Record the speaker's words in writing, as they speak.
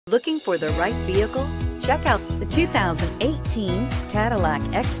Looking for the right vehicle? Check out the 2018 Cadillac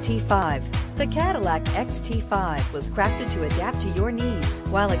XT5. The Cadillac XT5 was crafted to adapt to your needs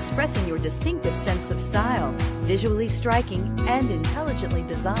while expressing your distinctive sense of style. Visually striking and intelligently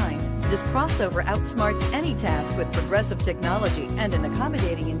designed, this crossover outsmarts any task with progressive technology and an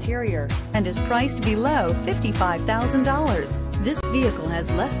accommodating interior, and is priced below $55,000. This vehicle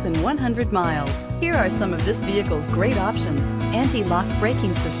has less than 100 miles. Here are some of this vehicle's great options: anti-lock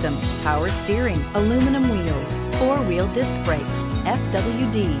braking system, power steering, aluminum wheels, four-wheel disc brakes,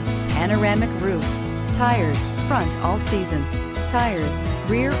 FWD, panoramic roof, tires, front all season, tires,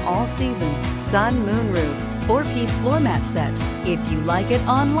 rear all season, sun moon roof, 4-piece floor mat set. If you like it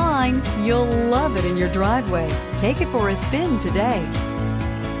online, you'll love it in your driveway. Take it for a spin today.